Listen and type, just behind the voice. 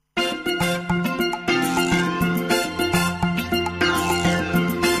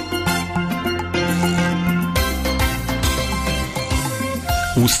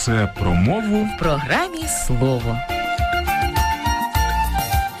Усе про мову в програмі «Слово».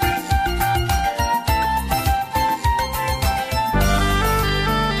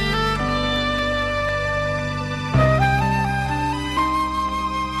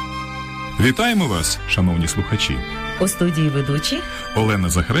 Вітаємо вас, шановні слухачі. У студії ведучі Олена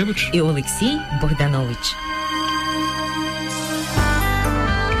Захаревич і Олексій Богданович.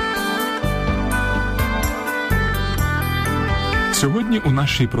 Сьогодні у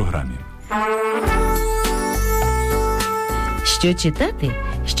нашій програмі. Що читати,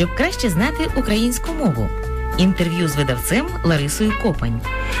 щоб краще знати українську мову? Інтерв'ю з видавцем Ларисою Копань.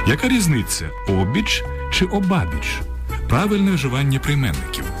 Яка різниця – обіч чи обабіч? Правильне вживання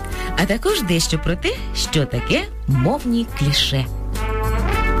прийменників. А також дещо про те, що таке мовні кліше.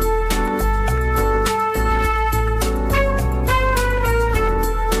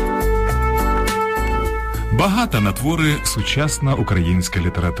 Багата на твори сучасна українська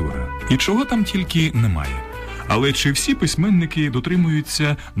література. І чого там тільки немає. Але чи всі письменники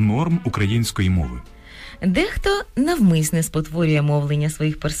дотримуються норм української мови? Дехто навмисне спотворює мовлення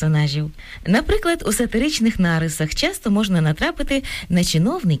своїх персонажів. Наприклад, у сатиричних нарисах часто можна натрапити на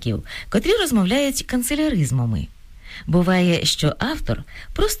чиновників, котрі розмовляють канцеляризмами. Буває, що автор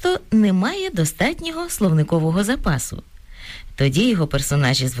просто не має достатнього словникового запасу. Тоді його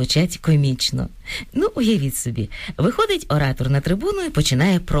персонажі звучать комічно. Уявіть собі, виходить оратор на трибуну і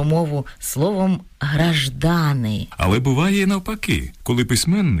починає промову словом «граждани». Але буває і навпаки, коли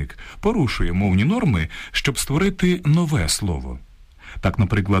письменник порушує мовні норми, щоб створити нове слово. Так,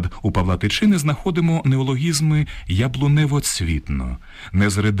 наприклад, у Павла Тичини знаходимо неологізми «яблунево-цвітно»,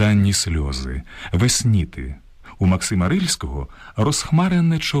 «незриданні сльози», «весніти». У Максима Рильського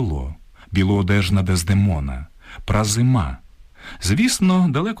 «розхмарене чоло», «білоодежна Дездемона», «празима». Звісно,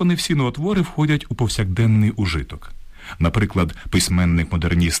 далеко не всі новотвори входять у повсякденний ужиток. Наприклад,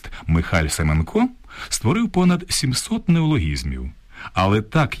 письменник-модерніст Михаль Семенко створив понад 700 неологізмів, але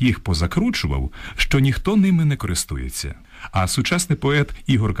так їх позакручував, що ніхто ними не користується. А сучасний поет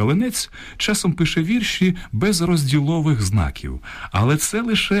Ігор Калинець часом пише вірші без розділових знаків, але це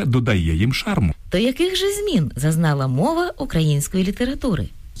лише додає їм шарму. То яких же змін зазнала мова української літератури?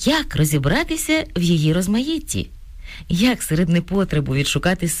 Як розібратися в її розмаїтті? Як серед непотребу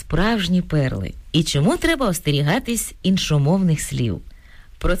відшукати справжні перли? І чому треба остерігатись іншомовних слів?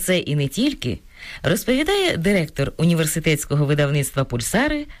 Про це і не тільки розповідає директор університетського видавництва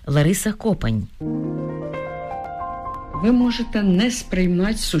 «Пульсари» Лариса Копань. Ви можете не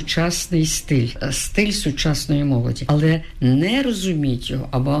сприймати сучасний стиль сучасної молоді, але не розуміти його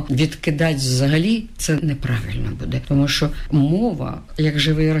або відкидати взагалі, це неправильно буде. Тому що мова, як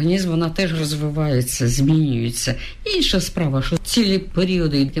живий організм, вона теж розвивається, змінюється. Інша справа, що цілі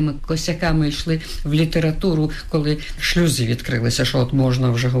періоди, якими косяками йшли в літературу, коли шлюзи відкрилися, що от можна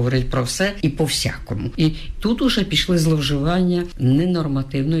вже говорити про все і по-всякому. І тут уже пішли зловживання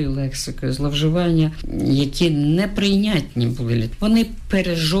ненормативною лексикою, зловживання, які не прийнятні були. Вони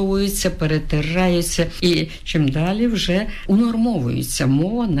пережовуються, перетираються і чим далі вже унормовується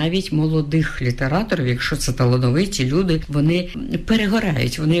мова навіть молодих літераторів, якщо це талановиті люди, вони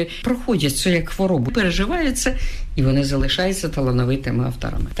перегорають, вони проходять це як хворобу, переживаються і вони залишаються талановитими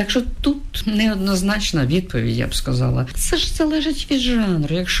авторами. Так що тут неоднозначна відповідь, я б сказала. Це ж залежить від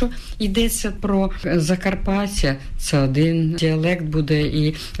жанру. Якщо йдеться про Закарпаття, це один діалект буде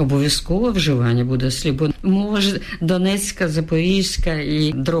і обов'язково вживання буде слів. Бо мова ж Донецька, Запорізька,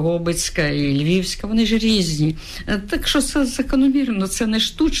 і Дрогобицька, і Львівська, вони ж різні. Так що це закономірно, це не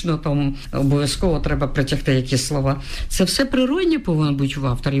штучно, там обов'язково треба притягти якісь слова. Це все природне повинно бути в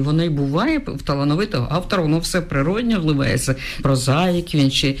авторі. Воно і буває в талановитого автора, воно все природне вливається. Прозаїк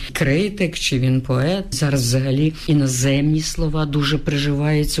він, чи критик, чи він поет. Зараз взагалі іноземні слова дуже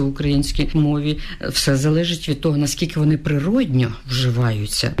приживаються в українській мові. Все залежить від того, наскільки вони природньо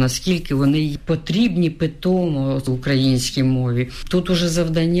вживаються, наскільки вони потрібні питомо в українській мові. Тут уже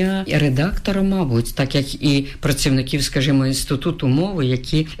завдання редактора, мабуть, так як і працівників, скажімо, Інституту мови,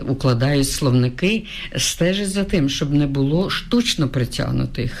 які укладають словники, стежить за тим, щоб не було штучно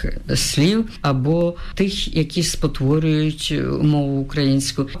притягнутих слів або тих, які спотворюють мову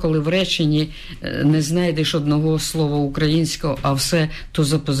українську. Коли в реченні не знайдеш одного слова українського, а все то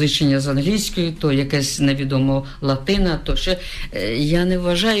запозичення з англійської, то якась невідома латина, то ще я не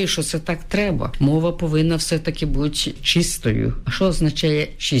вважаю, що це так треба. Мова повинна все-таки бути чистою. А що означає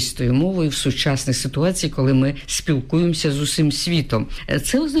чистою мовою в сучасній ситуації, коли ми спілкуємося з усім світом?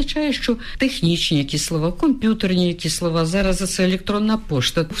 Це означає, що технічні якісь слова, комп'ютерні якісь слова, зараз це електронна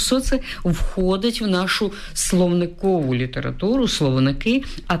пошта, все це входить в нашу слово словникову літературу, словники,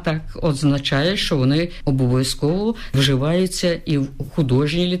 а так означає, що вони обов'язково вживаються і в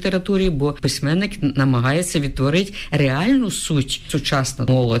художній літературі, бо письменник намагається відтворити реальну суть. Сучасна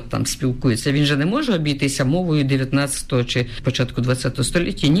молодь там спілкується. Він же не може обійтися мовою 19-го чи початку 20-го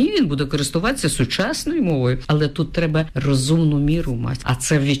століття. Ні, він буде користуватися сучасною мовою. Але тут треба розумну міру мати. А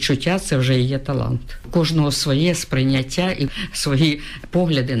це відчуття, це вже і є талант. Кожного своє сприйняття і свої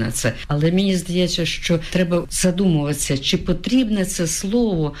погляди на це. Але мені здається, що треба задумуватися, чи потрібне це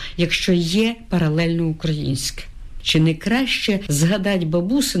слово, якщо є паралельно українське. Чи не краще згадати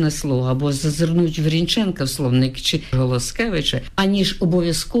бабусине слово або зазирнути в Рінченка в словник чи Голоскевича, аніж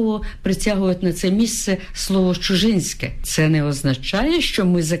обов'язково притягувати на це місце слово чужинське? Це не означає, що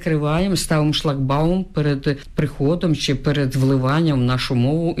ми закриваємо, ставимо шлагбаум перед приходом чи перед вливанням в нашу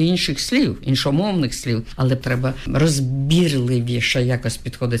мову інших слів, іншомовних слів. Але треба розбірливіше якось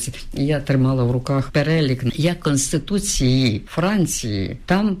підходити. Я тримала в руках перелік як Конституції Франції.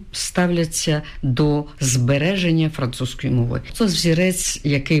 Там ставляться до збереження французької мови. Це взірець,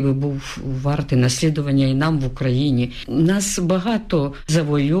 який би був вартий наслідування і нам в Україні. Нас багато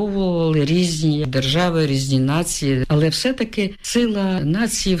завойовували різні держави, різні нації, але все-таки сила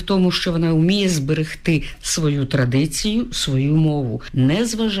нації в тому, що вона вміє зберегти свою традицію, свою мову, не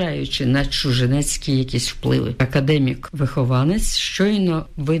зважаючи на чужинецькі якісь впливи. Академік-вихованець щойно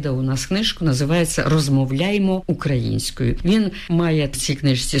видав у нас книжку, називається «Розмовляємо українською». Він має в цій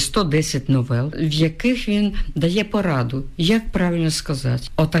книжці 110 новел, в яких він дає пораду, як правильно сказати.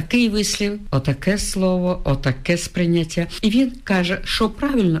 Отакий вислів, отаке слово, отаке сприйняття. І він каже, що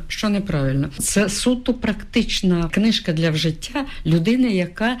правильно, що неправильно. Це суто практична книжка для вжиття людини,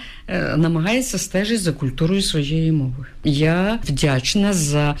 яка намагається стежити за культурою своєї мови. Я вдячна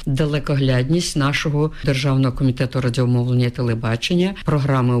за далекоглядність нашого Державного комітету радіомовлення і телебачення,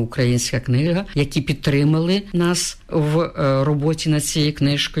 програми «Українська книга», які підтримали нас в роботі над цією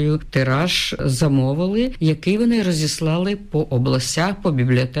книжкою. Тираж замовили, який вони розіслали по областях, по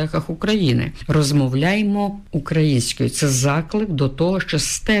бібліотеках України. Розмовляємо українською. Це заклик до того, що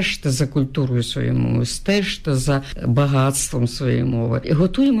стежте за культурою своєї мови, стежте за багатством своєї мови. І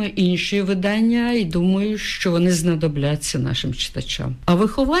готуємо інші видання, і думаю, що вони знадобляться нашим читачам. А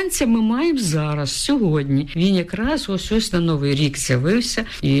вихованця ми маємо зараз, сьогодні. Він якраз ось на Новий рік з'явився,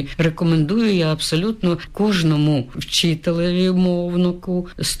 і рекомендую я абсолютно кожному вчителеві, мовнику,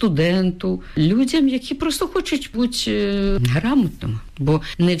 студенту, людям, які просто хочуть бути грамотними. Бо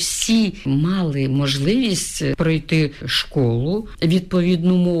не всі мали можливість пройти школу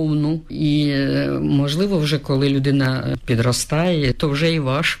відповідну мовну. І, можливо, вже коли людина підростає, то вже і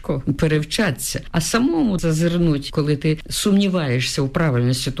важко перевчатися. А самому зазирнуть, коли ти сумніваєшся у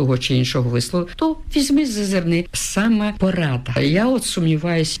правильності того чи іншого вислову, то візьми, зазирни. Саме порада. Я от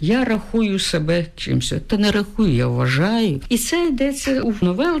сумніваюся, я рахую себе чимось. Та не рахую, я вважаю. І це йдеться у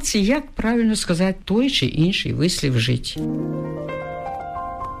новелці, як правильно сказати той чи інший вислів в житті.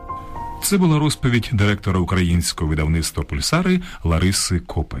 Це була розповідь директора українського видавництва «Пульсари» Лариси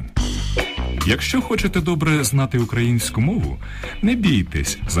Копань. Якщо хочете добре знати українську мову, не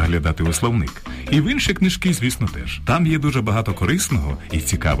бійтесь заглядати у словник. І в інші книжки, звісно, теж. Там є дуже багато корисного і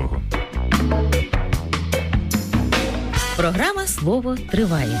цікавого. Програма «Слово»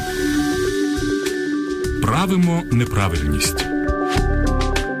 триває. Правимо неправильність.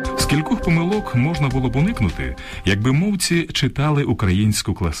 Кількох помилок можна було б уникнути, якби мовці читали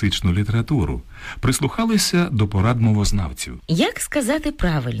українську класичну літературу, прислухалися до порад мовознавців. Як сказати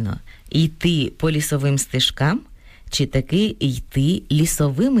правильно? Йти по лісовим стежкам чи таки йти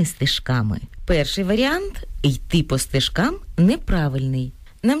лісовими стежками? Перший варіант – йти по стежкам неправильний.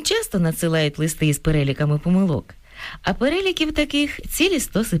 Нам часто надсилають листи із переліками помилок, а переліків таких цілі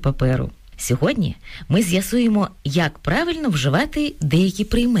стоси паперу. Сьогодні ми з'ясуємо, як правильно вживати деякі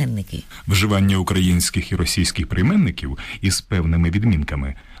прийменники. Вживання українських і російських прийменників із певними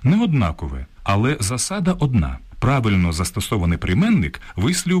відмінками не однакове, але засада одна. Правильно застосований прийменник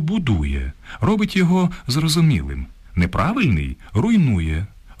вислів будує, робить його зрозумілим. Неправильний – руйнує,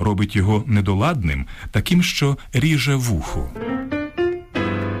 робить його недоладним, таким, що ріже вухо.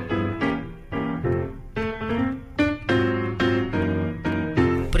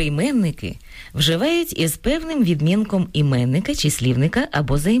 Прийменники вживають із певним відмінком іменника, числівника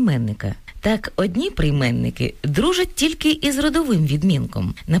або займенника. Так, одні прийменники дружать тільки із родовим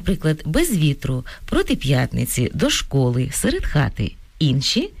відмінком, наприклад, без вітру, проти п'ятниці, до школи, серед хати.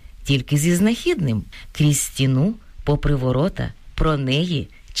 Інші – тільки зі знахідним, крізь стіну, попри ворота, про неї,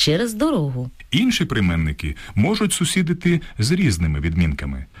 через дорогу. Інші прийменники можуть сусідити з різними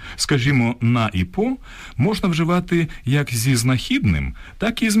відмінками. Скажімо, на і по можна вживати як зі знахідним,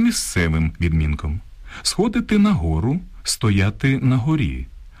 так і з місцевим відмінком. сходити на гору, стояти на горі,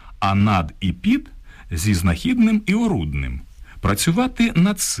 а над і під зі знахідним і орудним, працювати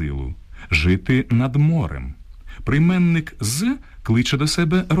над силу, жити над морем. Прийменник «з» кличе до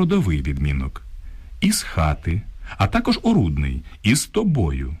себе родовий відмінок. Із хати, а також орудний, із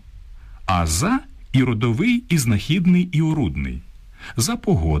тобою. А «за» і родовий, і знахідний, і орудний. За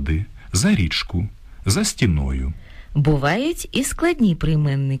погоди, за річку, за стіною. Бувають і складні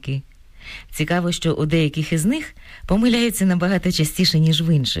прийменники. Цікаво, що у деяких із них помиляються набагато частіше, ніж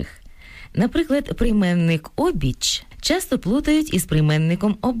в інших. Наприклад, прийменник «обіч» часто плутають із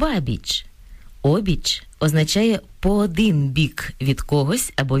прийменником «обабіч». «Обіч» означає «по один бік від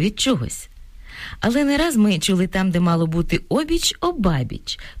когось або від чогось». Але не раз ми чули там, де мало бути «обіч» –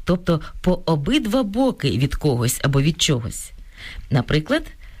 «обабіч», тобто по обидва боки від когось або від чогось. Наприклад,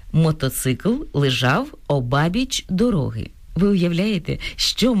 мотоцикл лежав обабіч дороги. Ви уявляєте,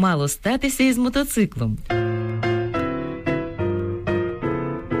 що мало статися із мотоциклом?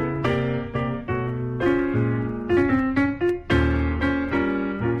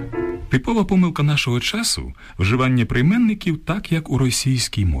 Типова помилка нашого часу – вживання прийменників так, як у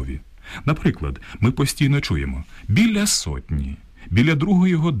російській мові. Наприклад, ми постійно чуємо «біля сотні», «біля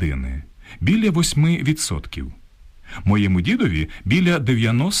другої години», «біля 8%». Моєму дідові біля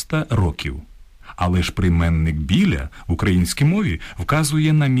 90 років. Але ж прийменник «біля» в українській мові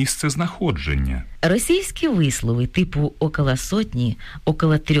вказує на місце знаходження. Російські вислови типу «около сотні»,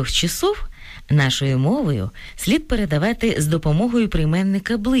 «около 3 часов» нашою мовою слід передавати з допомогою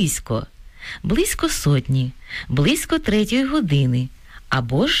прийменника «близько». Близько сотні, близько 3 години,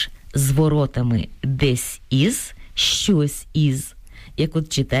 або ж з воротами «десь із», «щось із», як от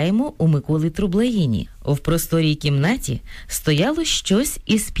читаємо у Миколи Трублаїні. В просторій кімнаті стояло щось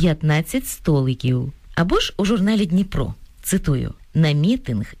із 15 столиків. Або ж у журналі «Дніпро», цитую, «на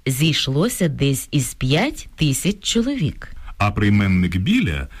мітинг зійшлося десь із 5 тисяч чоловік». А прийменник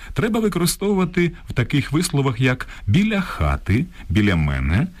 «біля» треба використовувати в таких висловах, як «біля хати», «біля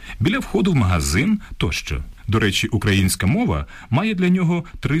мене», «біля входу в магазин» тощо. До речі, українська мова має для нього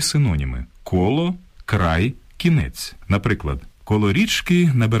 3 синоніми – коло, край, кінець. Наприклад, «коло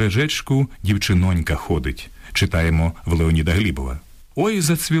річки на бережечку дівчинонька ходить», читаємо в Леоніда Глібова. «Ой,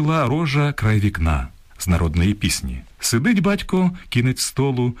 зацвіла рожа край вікна» з народної пісні. «Сидить батько, кінець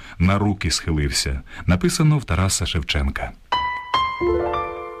столу, на руки схилився», написано в Тараса Шевченка.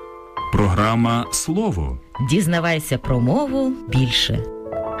 Програма «Слово». Дізнавайся про мову більше.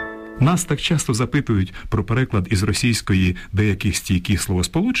 Нас так часто запитують про переклад із російської деяких стійких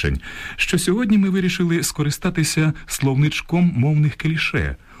словосполучень, що сьогодні ми вирішили скористатися словничком мовних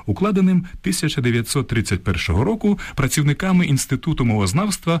кліше, укладеним 1931 року працівниками Інституту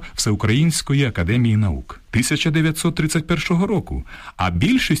мовознавства Всеукраїнської академії наук. 1931 року, а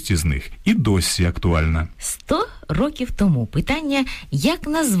більшість із них і досі актуальна. 100 років тому питання, як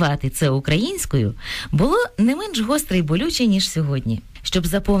назвати це українською, було не менш гостре й болюче, ніж сьогодні. Щоб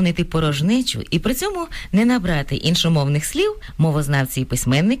заповнити порожнечу і при цьому не набрати іншомовних слів, мовознавці і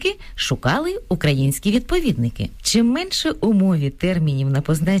письменники шукали українські відповідники. Чим менше у мові термінів на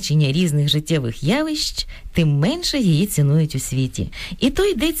позначення різних життєвих явищ, тим менше її цінують у світі. І то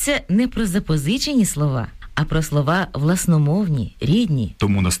йдеться не про запозичені слова, а про слова власномовні, рідні.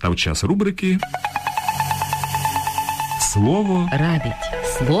 Тому настав час рубрики «Слово радить».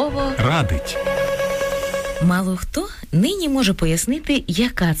 Слово радить. Мало хто нині може пояснити,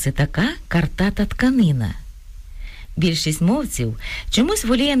 яка це така картата тканина. Більшість мовців чомусь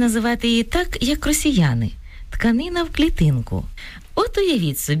воліє називати її так, як росіяни – тканина в клітинку. От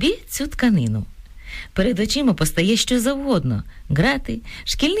уявіть собі цю тканину. Перед очима постає що завгодно – грати,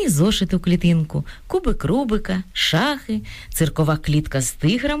 шкільний зошит у клітинку, кубик Рубика, шахи, циркова клітка з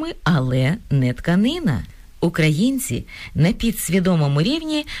тиграми, але не тканина. Українці на підсвідомому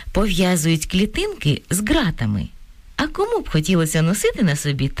рівні пов'язують клітинки з ґратами. А кому б хотілося носити на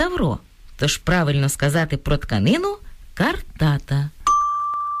собі тавро? Тож правильно сказати про тканину – картата.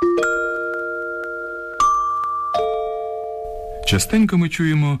 Частенько ми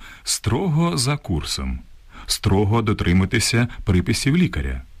чуємо «строго за курсом», «строго дотриматися приписів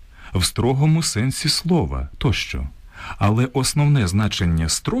лікаря», «в строгому сенсі слова» тощо. Але основне значення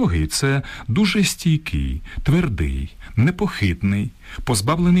 «строгий» – це дуже стійкий, твердий, непохитний,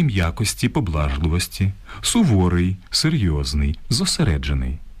 позбавлений м'якості, поблажливості, суворий, серйозний,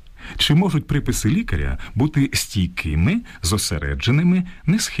 зосереджений. Чи можуть приписи лікаря бути стійкими, зосередженими,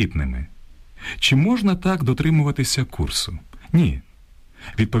 несхитними? Чи можна так дотримуватися курсу? Ні.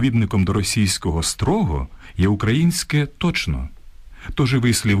 Відповідником до російського «строго» є українське «точно». Тож і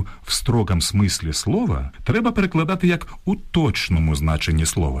вислів «в строгом смислі слова» треба перекладати як «у точному значенні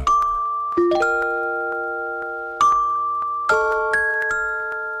слова».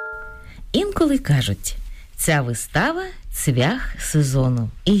 коли кажуть «ця вистава – цвях сезону».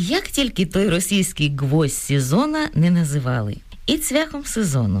 І як тільки той російський гвоздь сезона не називали. І цвяхом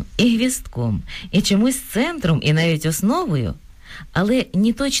сезону, і гвіздком, і чомусь центром, і навіть основою. Але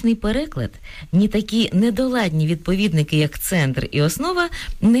ні точний переклад, ні такі недоладні відповідники, як центр і основа,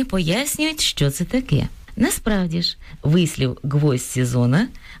 не пояснюють, що це таке. Насправді ж, вислів «гвоздь сезона»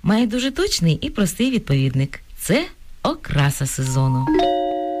 має дуже точний і простий відповідник. Це окраса сезону.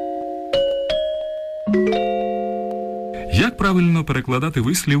 Як правильно перекладати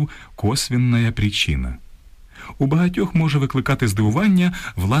вислів «косвінна причина»? У багатьох може викликати здивування,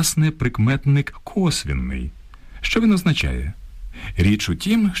 власне, прикметник «косвінний». Що він означає? Річ у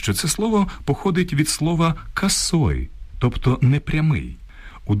тім, що це слово походить від слова «косой», тобто «непрямий».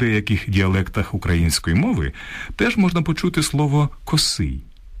 У деяких діалектах української мови теж можна почути слово «косий».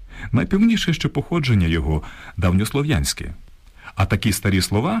 Найпевніше, що походження його давньослов'янське. А такі старі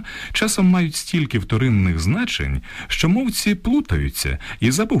слова часом мають стільки вторинних значень, що мовці плутаються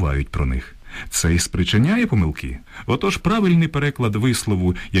і забувають про них. Це і спричиняє помилки. Отож, правильний переклад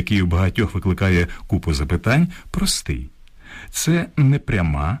вислову, який у багатьох викликає купу запитань, простий. Це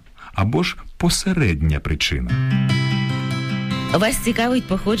непряма або ж посередня причина. Вас цікавить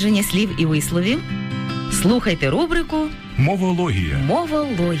походження слів і висловів? Слухайте рубрику «Мовологія».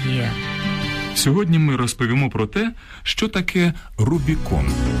 «Мовологія». Сьогодні ми розповімо про те, що таке Рубікон.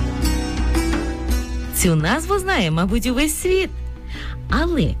 Цю назву знає, мабуть, увесь світ.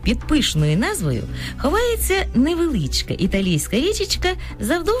 Але під пишною назвою ховається невеличка італійська річечка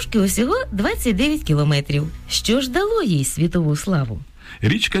завдовжки усього 29 кілометрів. Що ж дало їй світову славу?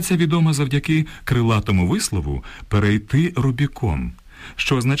 Річка ця відома завдяки крилатому вислову «перейти Рубікон»,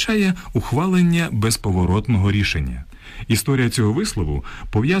 що означає ухвалення безповоротного рішення. Історія цього вислову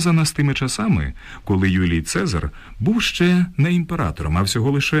пов'язана з тими часами, коли Юлій Цезар був ще не імператором, а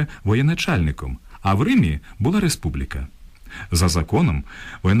всього лише воєначальником, а в Римі була республіка. За законом,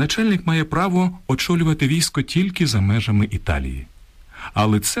 воєначальник має право очолювати військо тільки за межами Італії.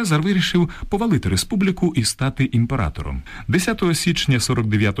 Але Цезар вирішив повалити республіку і стати імператором. 10 січня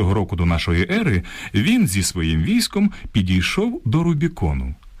 49-го року до нашої ери він зі своїм військом підійшов до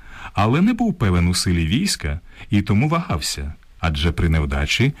Рубікону. Але не був певен у силі війська і тому вагався, адже при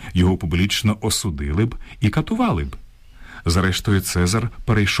невдачі його публічно осудили б і катували б. Зрештою, Цезар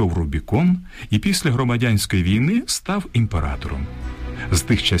перейшов Рубікон і після громадянської війни став імператором. З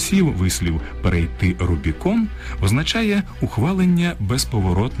тих часів вислів «перейти Рубікон» означає ухвалення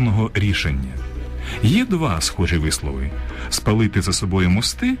безповоротного рішення. Є два схожі вислови – «спалити за собою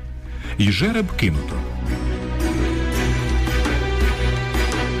мости» і «жереб кинуто».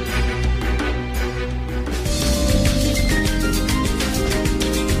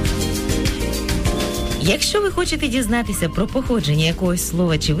 Якщо ви хочете дізнатися про походження якогось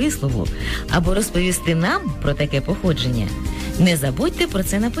слова чи вислову, або розповісти нам про таке походження, не забудьте про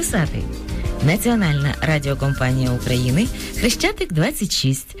це написати. Національна радіокомпанія України, Хрещатик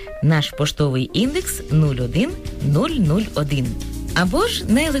 26, наш поштовий індекс 01001. Або ж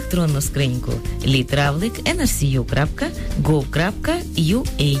на електронну скриньку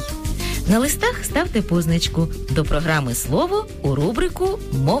litravlik.nrcu.gov.ua. На листах ставте позначку до програми «Слово» у рубрику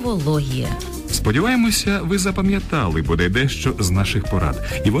 «Мовологія». Сподіваємося, ви запам'ятали бодай дещо з наших порад,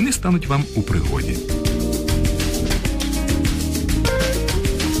 і вони стануть вам у пригоді.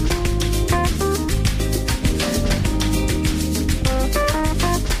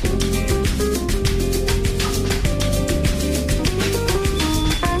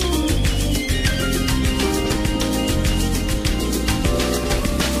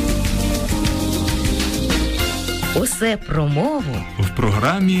 Усе про мову в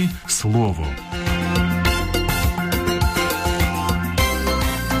програмі «Слово».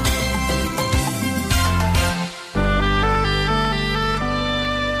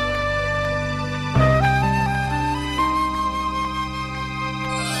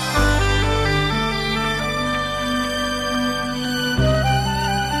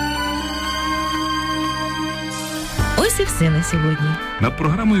 Ось і все на сьогодні. Над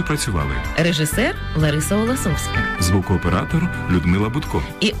програмою працювали Режисер Лариса Оласовська, звукооператор Людмила Будко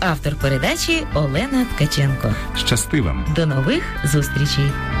і автор передачі Олена Ткаченко. Щасти вам! До нових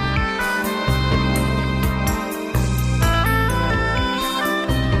зустрічей!